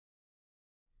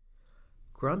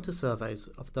Granta surveys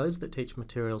of those that teach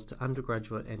materials to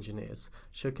undergraduate engineers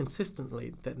show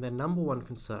consistently that their number one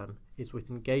concern is with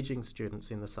engaging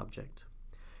students in the subject.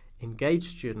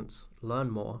 Engaged students learn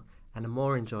more and are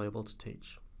more enjoyable to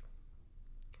teach.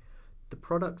 The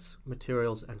Products,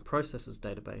 Materials and Processes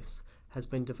database has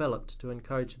been developed to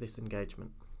encourage this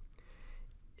engagement.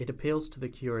 It appeals to the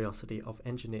curiosity of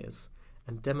engineers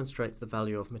and demonstrates the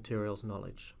value of materials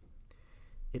knowledge.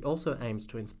 It also aims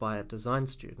to inspire design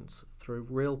students through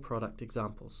real product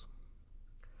examples.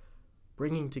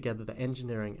 Bringing together the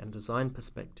engineering and design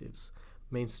perspectives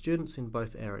means students in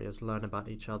both areas learn about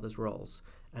each other's roles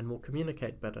and will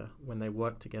communicate better when they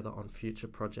work together on future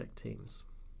project teams.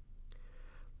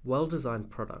 Well-designed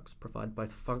products provide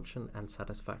both function and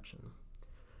satisfaction.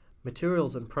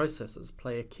 Materials and processes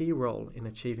play a key role in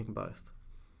achieving both.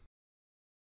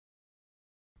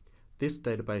 This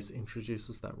database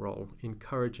introduces that role,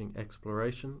 encouraging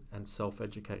exploration and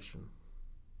self-education.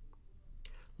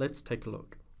 Let's take a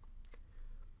look.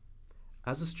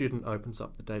 As a student opens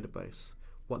up the database,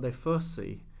 what they first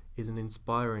see is an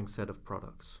inspiring set of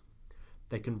products.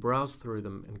 They can browse through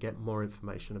them and get more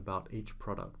information about each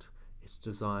product, its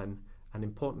design, and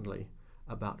importantly,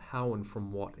 about how and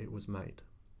from what it was made.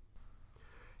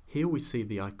 Here we see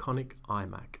the iconic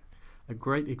iMac, a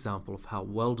great example of how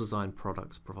well-designed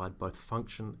products provide both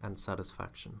function and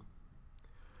satisfaction.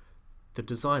 The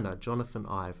designer, Jonathan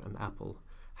Ive and Apple,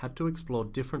 had to explore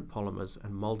different polymers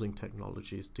and molding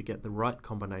technologies to get the right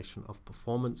combination of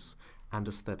performance and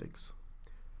aesthetics.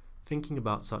 Thinking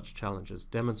about such challenges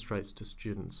demonstrates to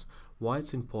students why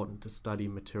it's important to study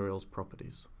materials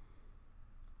properties.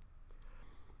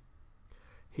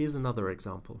 Here's another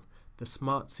example, the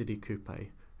Smart City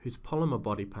Coupe, whose polymer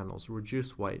body panels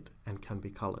reduce weight and can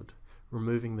be coloured,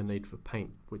 removing the need for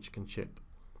paint which can chip.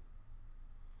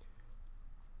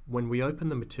 When we open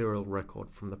the material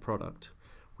record from the product,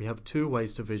 we have two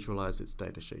ways to visualise its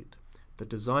datasheet, the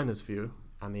designer's view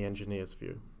and the engineer's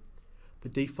view. The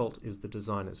default is the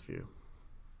designer's view.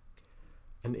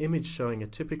 An image showing a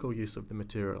typical use of the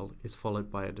material is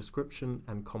followed by a description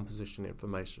and composition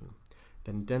information,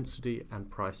 then density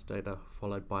and price data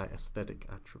followed by aesthetic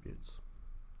attributes.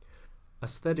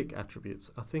 Aesthetic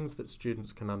attributes are things that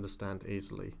students can understand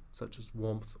easily, such as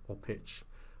warmth or pitch,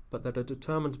 but that are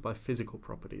determined by physical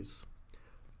properties.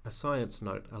 A science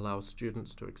note allows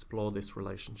students to explore this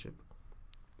relationship.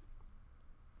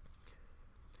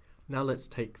 Now let's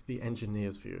take the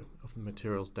engineer's view of the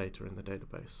materials data in the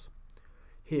database.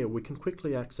 Here we can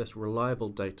quickly access reliable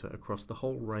data across the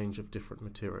whole range of different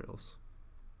materials.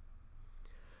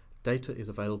 Data is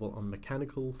available on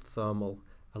mechanical, thermal,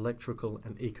 electrical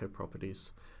and eco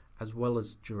properties, as well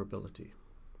as durability.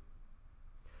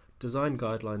 Design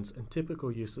guidelines and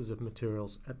typical uses of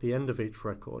materials at the end of each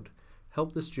record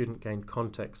help the student gain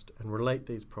context and relate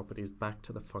these properties back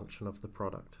to the function of the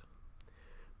product.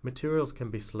 Materials can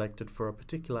be selected for a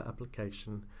particular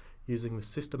application using the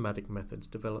systematic methods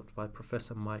developed by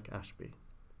Professor Mike Ashby.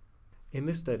 In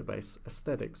this database,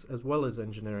 aesthetics as well as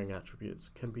engineering attributes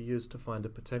can be used to find a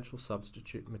potential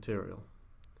substitute material.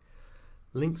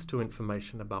 Links to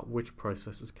information about which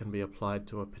processes can be applied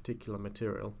to a particular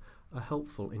material are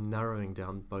helpful in narrowing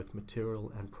down both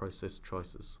material and process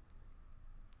choices.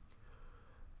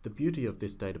 The beauty of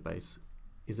this database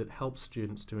is it helps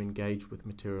students to engage with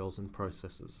materials and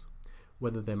processes,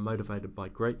 whether they're motivated by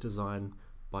great design,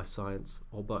 by science,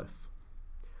 or both.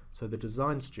 So the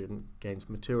design student gains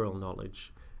material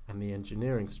knowledge and the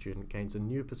engineering student gains a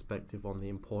new perspective on the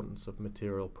importance of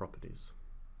material properties.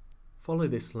 Follow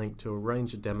this link to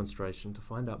arrange a demonstration to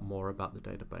find out more about the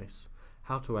database,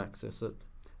 how to access it,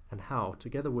 and how,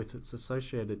 together with its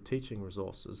associated teaching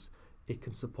resources, it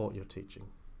can support your teaching.